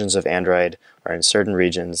certain versions of Android or in certain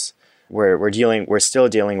regions. We're still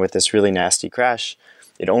dealing with this really nasty crash.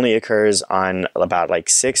 It only occurs on about like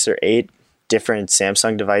 6 or 8 different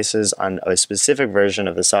Samsung devices on a specific version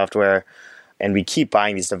of the software. And we keep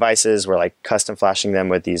buying these devices. We're like custom flashing them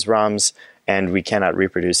with these ROMs, and we cannot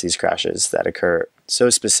reproduce these crashes that occur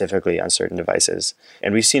so specifically on certain devices.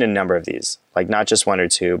 And we've seen a number of these, like not just one or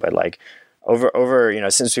two, but like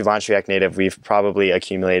over since we've launched React Native, we've probably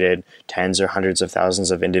accumulated tens or hundreds of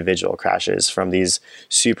thousands of individual crashes from these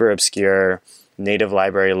super obscure native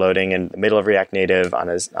library loading in the middle of React Native on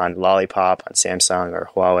Lollipop, on Samsung or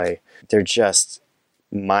Huawei. They're just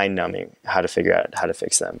mind-numbing how to figure out how to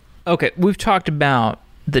fix them. Okay, we've talked about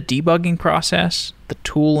the debugging process, the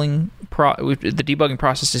tooling. The debugging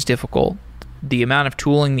process is difficult. The amount of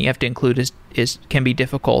tooling that you have to include can be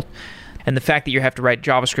difficult. And the fact that you have to write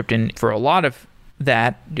JavaScript in for a lot of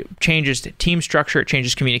that changes the team structure, it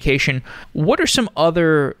changes communication. What are some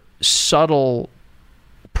other subtle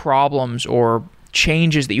problems or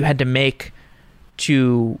changes that you had to make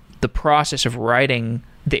to the process of writing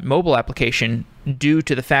the mobile application due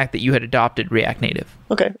to the fact that you had adopted React Native?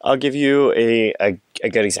 Okay, I'll give you a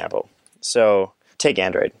good example. So take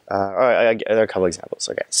Android. There are a couple examples.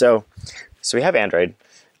 Okay, so we have Android.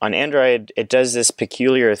 On Android, it does this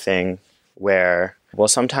peculiar thing where we'll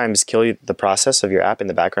sometimes kill the process of your app in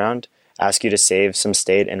the background, ask you to save some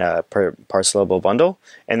state in a parcelable bundle,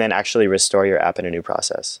 and then actually restore your app in a new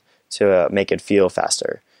process to make it feel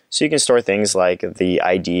faster. So you can store things like the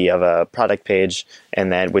ID of a product page,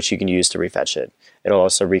 and then which you can use to refetch it. It'll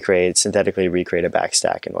also synthetically recreate a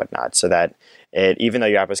backstack and whatnot, so that even though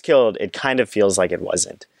your app was killed, it kind of feels like it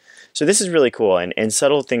wasn't. So this is really cool, and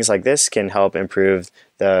subtle things like this can help improve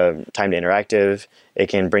the time to interactive. It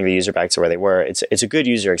can bring the user back to where they were. It's a good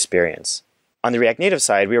user experience. On the React Native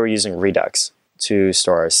side, we were using Redux to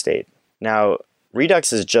store our state. Now,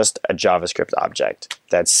 Redux is just a JavaScript object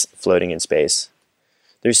that's floating in space.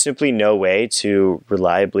 There's simply no way to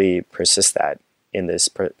reliably persist that in this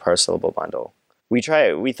parcelable bundle. We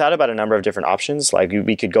thought about a number of different options. Like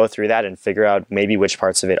we could go through that and figure out maybe which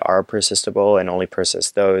parts of it are persistible and only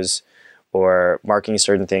persist those, or marking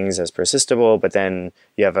certain things as persistible, but then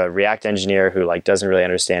you have a React engineer who doesn't really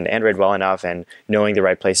understand Android well enough, and knowing the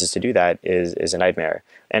right places to do that is a nightmare.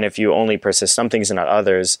 And if you only persist some things and not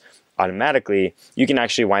others automatically, you can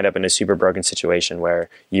actually wind up in a super broken situation where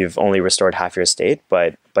you've only restored half your state,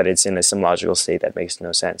 but it's in a symlogical state that makes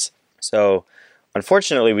no sense. So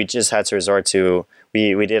unfortunately, we just had to resort to,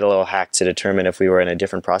 we did a little hack to determine if we were in a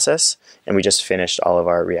different process, and we just finished all of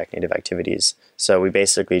our React Native activities. So we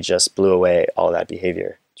basically just blew away all of that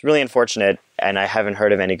behavior. It's really unfortunate, and I haven't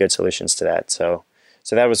heard of any good solutions to that. So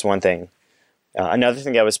that was one thing. Another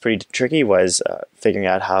thing that was pretty tricky was figuring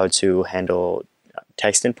out how to handle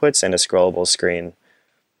text inputs and a scrollable screen.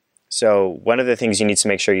 So one of the things you need to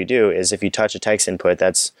make sure you do is if you touch a text input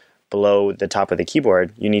that's below the top of the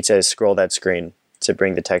keyboard, you need to scroll that screen. to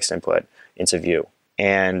bring the text input into view.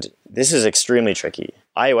 And this is extremely tricky.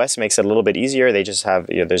 iOS makes it a little bit easier. They just have,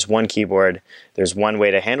 there's one keyboard, there's one way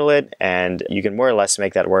to handle it, and you can more or less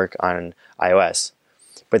make that work on iOS.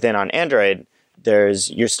 But then on Android, there's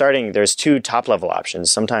two top-level options.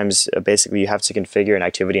 Sometimes, basically, you have to configure an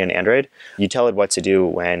activity on Android. You tell it what to do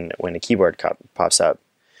when a keyboard pops up.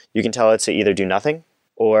 You can tell it to either do nothing,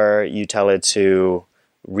 or you tell it to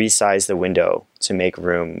resize the window to make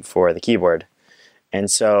room for the keyboard. And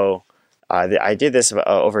so I did this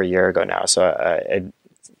over a year ago now, so I'm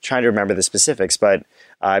trying to remember the specifics, but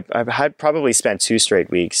I had probably spent 2 straight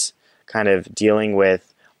weeks kind of dealing with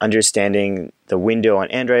understanding the window on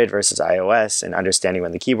Android versus iOS and understanding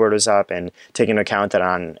when the keyboard was up, and taking into account that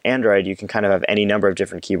on Android, you can kind of have any number of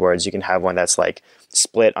different keyboards. You can have one that's like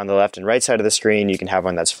split on the left and right side of the screen. You can have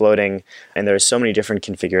one that's floating. And there's so many different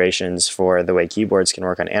configurations for the way keyboards can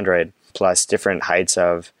work on Android, plus different heights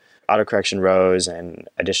of autocorrection rows and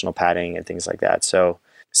additional padding and things like that. So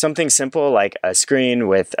something simple like a screen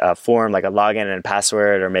with a form like a login and a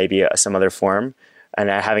password, or maybe some other form, and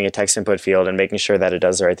having a text input field and making sure that it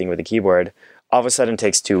does the right thing with the keyboard, all of a sudden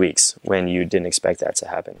takes 2 weeks when you didn't expect that to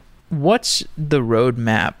happen. What's the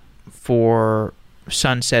roadmap for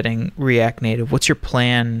sunsetting React Native? What's your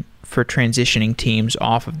plan for transitioning teams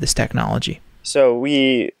off of this technology? So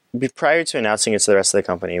prior to announcing it to the rest of the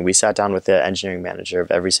company, we sat down with the engineering manager of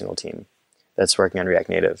every single team that's working on React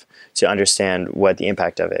Native to understand what the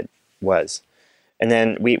impact of it was. And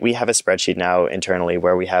then we have a spreadsheet now internally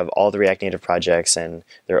where we have all the React Native projects and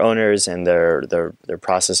their owners and their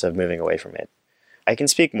process of moving away from it. I can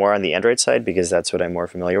speak more on the Android side because that's what I'm more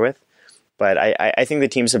familiar with. But I think the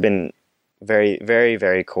teams have been very, very,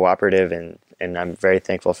 very cooperative, and I'm very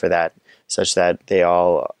thankful for that, such that they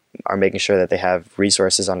all are making sure that they have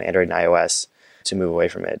resources on Android and iOS to move away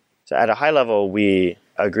from it. So at a high level, we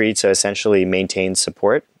agreed to essentially maintain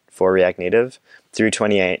support for React Native through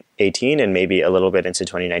 2018 and maybe a little bit into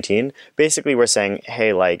 2019. Basically, we're saying,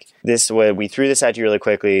 hey, we threw this at you really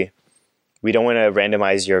quickly. We don't want to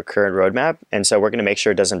randomize your current roadmap, and so we're going to make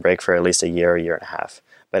sure it doesn't break for at least a year and a half.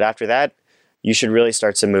 But after that, you should really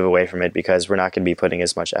start to move away from it because we're not going to be putting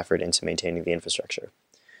as much effort into maintaining the infrastructure.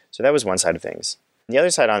 So that was one side of things. On the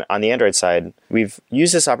other side, on the Android side, we've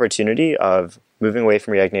used this opportunity of moving away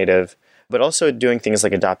from React Native, but also doing things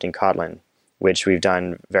like adopting Kotlin, which we've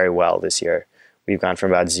done very well this year. We've gone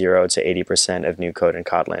from about 0 to 80% of new code in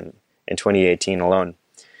Kotlin in 2018 alone.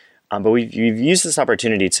 But we've used this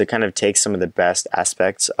opportunity to kind of take some of the best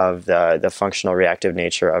aspects of the functional reactive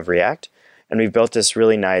nature of React, and we've built this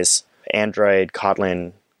really nice Android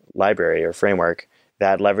Kotlin library or framework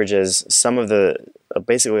that leverages some of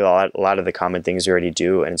basically a lot of the common things you already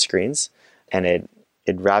do in screens, and it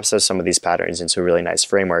wraps up some of these patterns into a really nice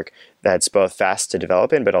framework that's both fast to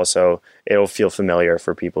develop in, but also it'll feel familiar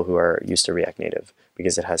for people who are used to React Native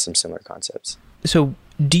because it has some similar concepts. So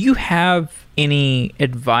do you have any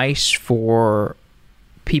advice for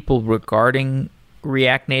people regarding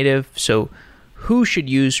React Native? So who should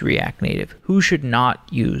use React Native? Who should not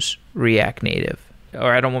use React Native?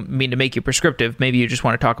 Or I don't mean to make you prescriptive. Maybe you just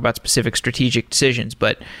want to talk about specific strategic decisions,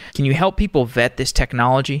 but can you help people vet this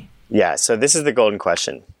technology? Yeah, so this is the golden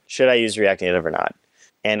question. Should I use React Native or not?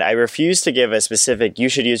 And I refuse to give a specific, you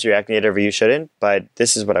should use React Native or you shouldn't, but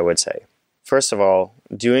this is what I would say. First of all,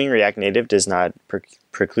 doing React Native does not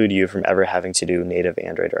preclude you from ever having to do native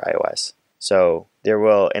Android or iOS. So there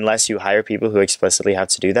will, unless you hire people who explicitly have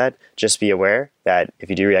to do that, just be aware that if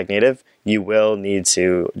you do React Native, you will need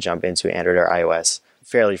to jump into Android or iOS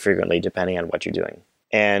fairly frequently, depending on what you're doing.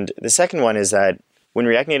 And the second one is that when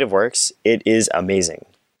React Native works, it is amazing.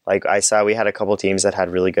 Like I saw, we had a couple teams that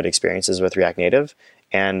had really good experiences with React Native,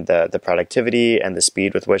 and the productivity and the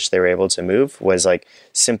speed with which they were able to move was like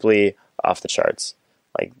simply off the charts.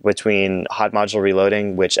 Like between hot module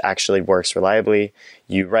reloading, which actually works reliably,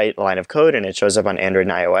 you write a line of code and it shows up on Android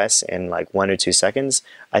and iOS in like 1 or 2 seconds.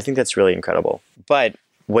 I think that's really incredible. But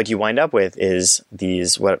what you wind up with is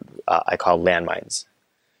these, what I call landmines.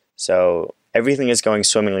 So everything is going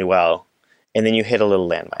swimmingly well, and then you hit a little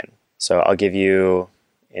landmine. So I'll give you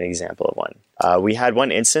an example of one. We had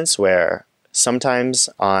one instance where sometimes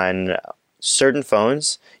on certain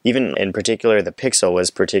phones, even in particular the Pixel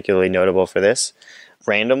was particularly notable for this,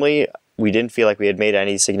 randomly, we didn't feel like we had made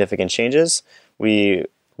any significant changes.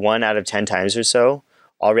 1 out of 10 times or so,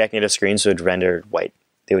 all React Native screens would render white.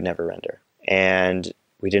 They would never render. And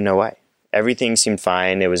we didn't know why. Everything seemed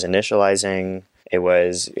fine. It was initializing. It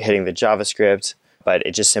was hitting the JavaScript, but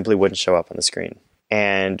it just simply wouldn't show up on the screen.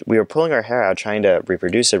 And we were pulling our hair out trying to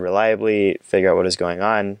reproduce it reliably, figure out what is going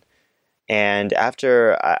on. And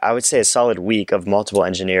after, I would say, a solid week of multiple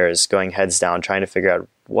engineers going heads down trying to figure out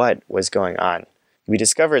what was going on, we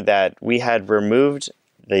discovered that we had removed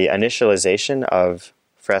the initialization of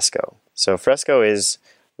Fresco. So Fresco is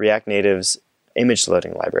React Native's image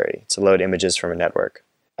loading library to load images from a network.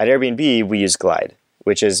 At Airbnb, we use Glide,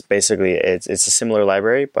 which is basically, it's a similar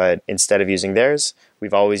library, but instead of using theirs,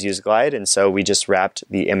 we've always used Glide, and so we just wrapped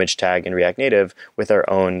the image tag in React Native with our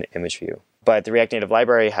own image view. But the React Native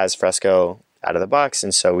library has Fresco out of the box,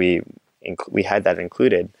 and so we had that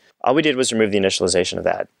included. All we did was remove the initialization of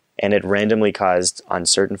that, and it randomly caused on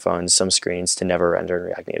certain phones some screens to never render in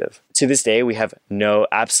React Native. To this day, we have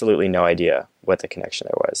absolutely no idea what the connection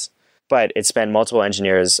there was. But it spent multiple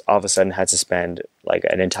engineers all of a sudden had to spend like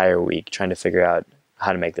an entire week trying to figure out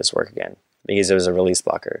how to make this work again because it was a release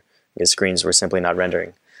blocker because screens were simply not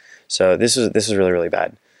rendering. So this was really, really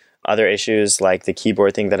bad. Other issues like the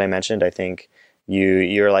keyboard thing that I mentioned, I think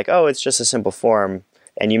you're like, oh, it's just a simple form,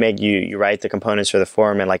 and you write the components for the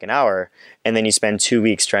form in like an hour, and then you spend 2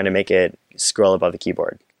 weeks trying to make it scroll above the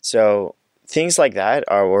keyboard. So things like that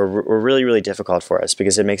were really, really difficult for us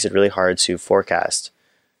because it makes it really hard to forecast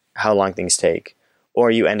how long things take,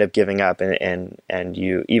 or you end up giving up and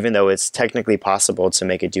you, even though it's technically possible to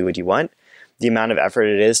make it do what you want, the amount of effort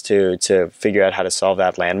it is to figure out how to solve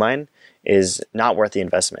that landmine is not worth the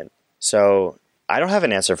investment. So I don't have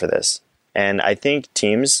an answer for this. And I think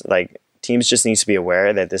teams just need to be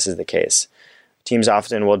aware that this is the case. Teams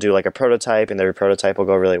often will do like a prototype, and their prototype will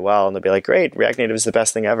go really well, and they'll be like, great, React Native is the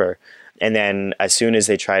best thing ever. And then as soon as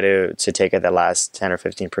they try to take it that last 10 or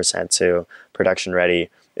 15% to production ready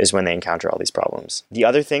is when they encounter all these problems. The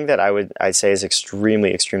other thing that I'd say is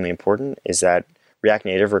extremely, extremely important is that React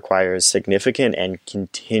Native requires significant and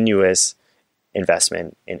continuous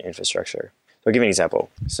investment in infrastructure. So I'll give you an example.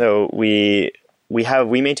 So we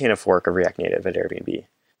maintain a fork of React Native at Airbnb.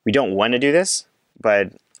 We don't want to do this,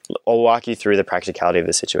 but I'll walk you through the practicality of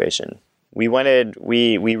the situation. We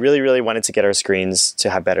really, really wanted to get our screens to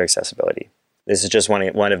have better accessibility. This is just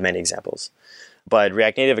one of many examples. But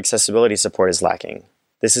React Native accessibility support is lacking.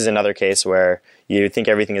 This is another case where you think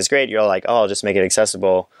everything is great. You're like, oh, I'll just make it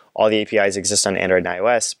accessible. All the APIs exist on Android and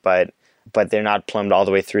iOS, but they're not plumbed all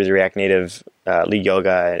the way through the React Native lead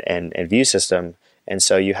yoga and view system. And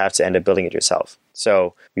so you have to end up building it yourself.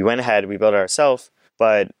 So we went ahead, we built it ourselves,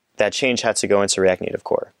 but that change had to go into React Native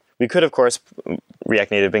Core. We could, of course,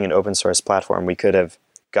 React Native being an open source platform, we could have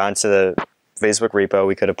gone to the Facebook repo,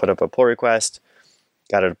 we could have put up a pull request,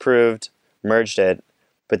 got it approved, merged it,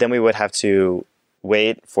 but then we would have to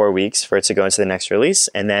wait 4 weeks for it to go into the next release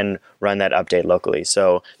and then run that update locally.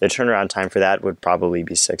 So the turnaround time for that would probably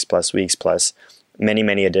be 6+ weeks plus many,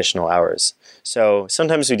 many additional hours. So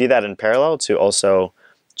sometimes we do that in parallel to also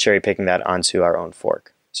cherry picking that onto our own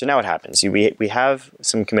fork. So now what happens? We have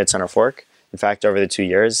some commits on our fork. In fact, over the 2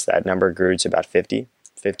 years, that number grew to about 50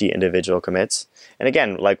 individual commits. And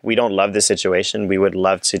again, like, we don't love this situation. We would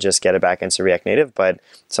love to just get it back into React Native, but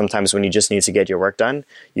sometimes when you just need to get your work done,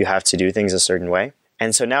 you have to do things a certain way.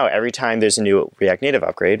 And so now every time there's a new React Native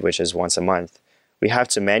upgrade, which is once a month, we have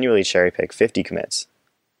to manually cherry pick 50 commits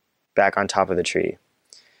back on top of the tree.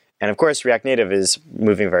 And of course, React Native is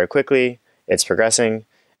moving very quickly. It's progressing.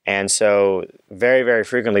 And so very, very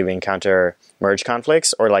frequently we encounter merge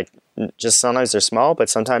conflicts, or like just sometimes they're small, but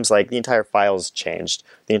sometimes like the entire file is changed.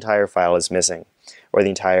 The entire file is missing, or the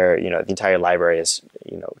entire library is,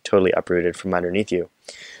 totally uprooted from underneath you.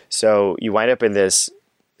 So you wind up in this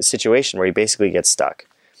situation where you basically get stuck.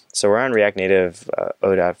 So we're on React Native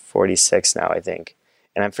 0.46 now, I think.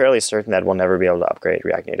 And I'm fairly certain that we'll never be able to upgrade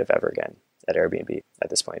React Native ever again at Airbnb at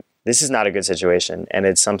this point. This is not a good situation, and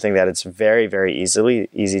it's something that it's very, very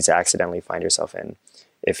easy to accidentally find yourself in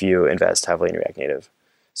if you invest heavily in React Native.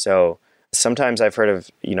 So sometimes I've heard of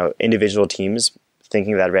individual teams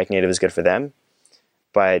thinking that React Native is good for them,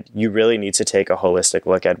 but you really need to take a holistic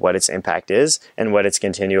look at what its impact is and what its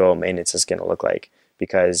continual maintenance is going to look like,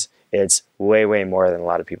 because it's way, way more than a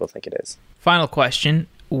lot of people think it is. Final question.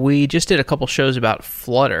 We just did a couple shows about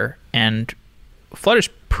Flutter, and Flutter's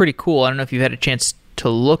pretty cool. I don't know if you've had a chance to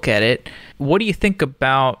look at it. What do you think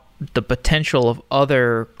about the potential of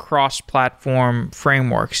other cross-platform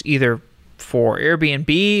frameworks, either for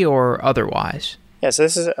Airbnb or otherwise? Yeah, so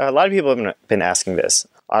this is a lot of people have been asking this.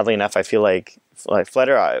 Oddly enough, I feel like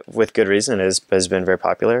Flutter, with good reason, has been very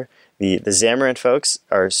popular. The Xamarin folks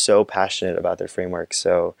are so passionate about their framework,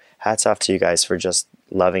 so hats off to you guys for just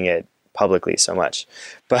loving it publicly so much.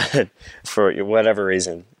 But for whatever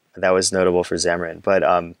reason, that was notable for Xamarin. But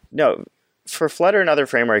no, for Flutter and other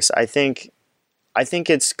frameworks, I think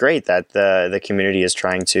it's great that the community is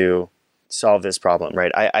trying to solve this problem,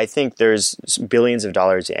 right? I think there's billions of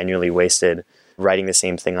dollars annually wasted writing the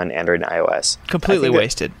same thing on Android and iOS. Completely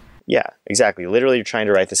wasted. Yeah, exactly. Literally you're trying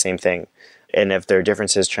to write the same thing. And if there are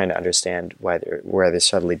differences, trying to understand where they're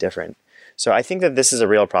subtly different. So I think that this is a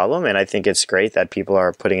real problem, and I think it's great that people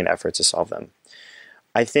are putting an effort to solve them.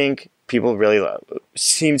 I think people really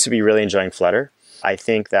seem to be really enjoying Flutter. I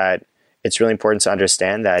think that it's really important to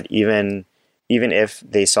understand that even if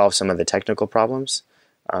they solve some of the technical problems,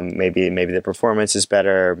 maybe the performance is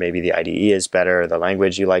better, maybe the IDE is better, the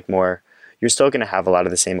language you like more, you're still going to have a lot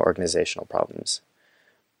of the same organizational problems.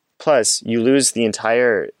 Plus, you lose the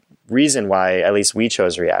entire reason why at least we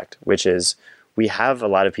chose React, which is we have a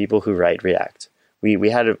lot of people who write React. We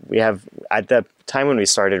have at the time when we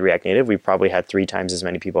started React Native, we probably had 3 times as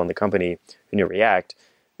many people in the company who knew React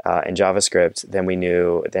and JavaScript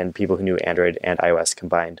than people who knew Android and iOS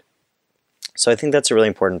combined. So I think that's a really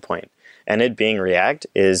important point. And it being React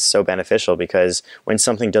is so beneficial because when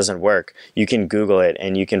something doesn't work, you can Google it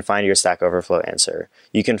and you can find your Stack Overflow answer.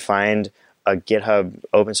 You can find a GitHub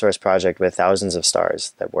open source project with thousands of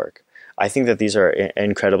stars that work. I think that these are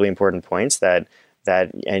incredibly important points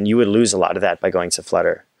and you would lose a lot of that by going to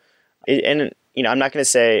Flutter. And I'm not going to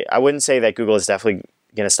say, I wouldn't say that Google is definitely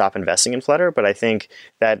going to stop investing in Flutter, but I think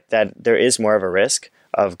that there is more of a risk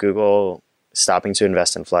of Google stopping to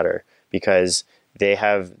invest in Flutter because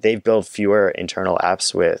they've built fewer internal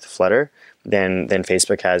apps with Flutter than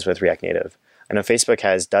Facebook has with React Native. I know Facebook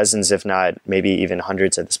has dozens, if not maybe even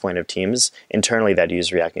hundreds at this point of teams internally that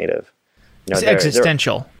use React Native. It's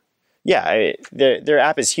existential. Their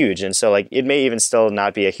app is huge, and so it may even still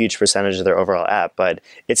not be a huge percentage of their overall app, but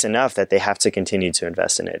it's enough that they have to continue to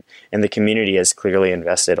invest in it, and the community has clearly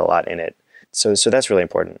invested a lot in it. So that's really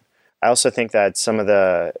important. I also think that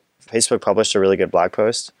Facebook published a really good blog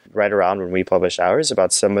post right around when we published ours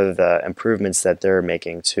about some of the improvements that they're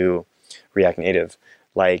making to React Native.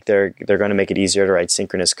 Like they're going to make it easier to write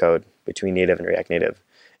synchronous code between Native and React Native.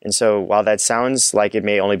 And so while that sounds like it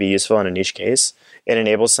may only be useful in a niche case, it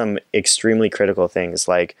enables some extremely critical things.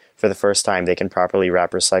 Like for the first time, they can properly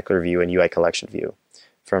wrap recycler view and UI collection view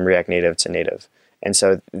from React Native to native. And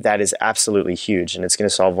so that is absolutely huge. And it's going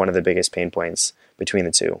to solve one of the biggest pain points between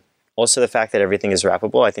the two. Also, the fact that everything is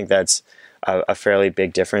wrappable, I think that's a fairly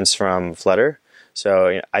big difference from Flutter.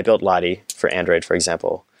 So I built Lottie for Android, for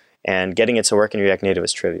example, and getting it to work in React Native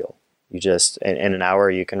is trivial. You just, in an hour,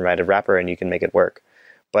 you can write a wrapper and you can make it work.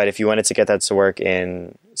 But if you wanted to get that to work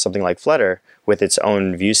in something like Flutter with its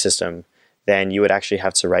own view system, then you would actually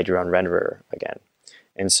have to write your own renderer again.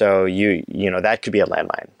 And so that could be a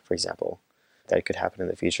landmine, for example, that could happen in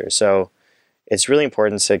the future. So it's really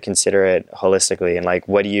important to consider it holistically and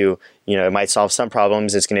it might solve some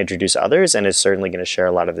problems, it's going to introduce others, and it's certainly going to share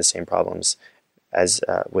a lot of the same problems as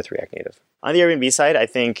with React Native. On the Airbnb side, I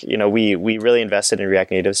think we really invested in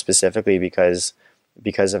React Native specifically because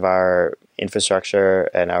of our infrastructure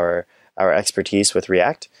and our expertise with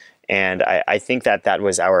React. And I think that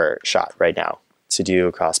was our shot right now to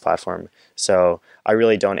do cross-platform. So I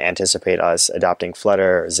really don't anticipate us adopting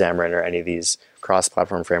Flutter or Xamarin or any of these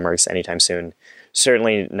cross-platform frameworks anytime soon.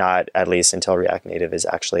 Certainly not at least until React Native is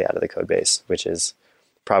actually out of the code base, which is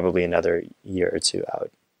probably another year or two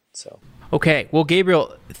out. So. Okay. Well,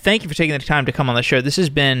 Gabriel, thank you for taking the time to come on the show. This has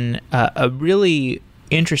been a really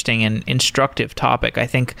interesting and instructive topic. I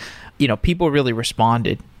think, people really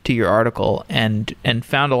responded to your article and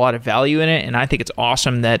found a lot of value in it. And I think it's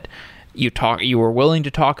awesome that you were willing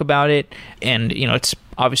to talk about it. And, it's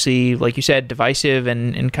obviously, like you said, divisive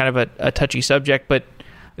and kind of a touchy subject. But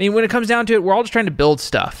I mean, when it comes down to it, we're all just trying to build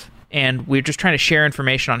stuff. And we're just trying to share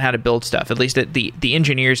information on how to build stuff, at least the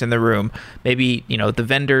engineers in the room. Maybe, the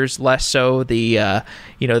vendors less so, the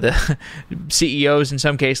CEOs in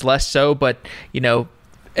some case less so. But,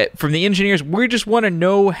 from the engineers, we just want to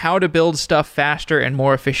know how to build stuff faster and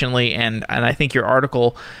more efficiently. And I think your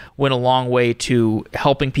article went a long way to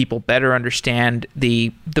helping people better understand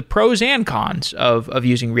the pros and cons of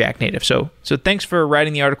using React Native. So thanks for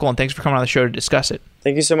writing the article and thanks for coming on the show to discuss it.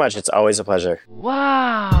 Thank you so much. It's always a pleasure.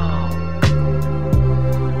 Wow.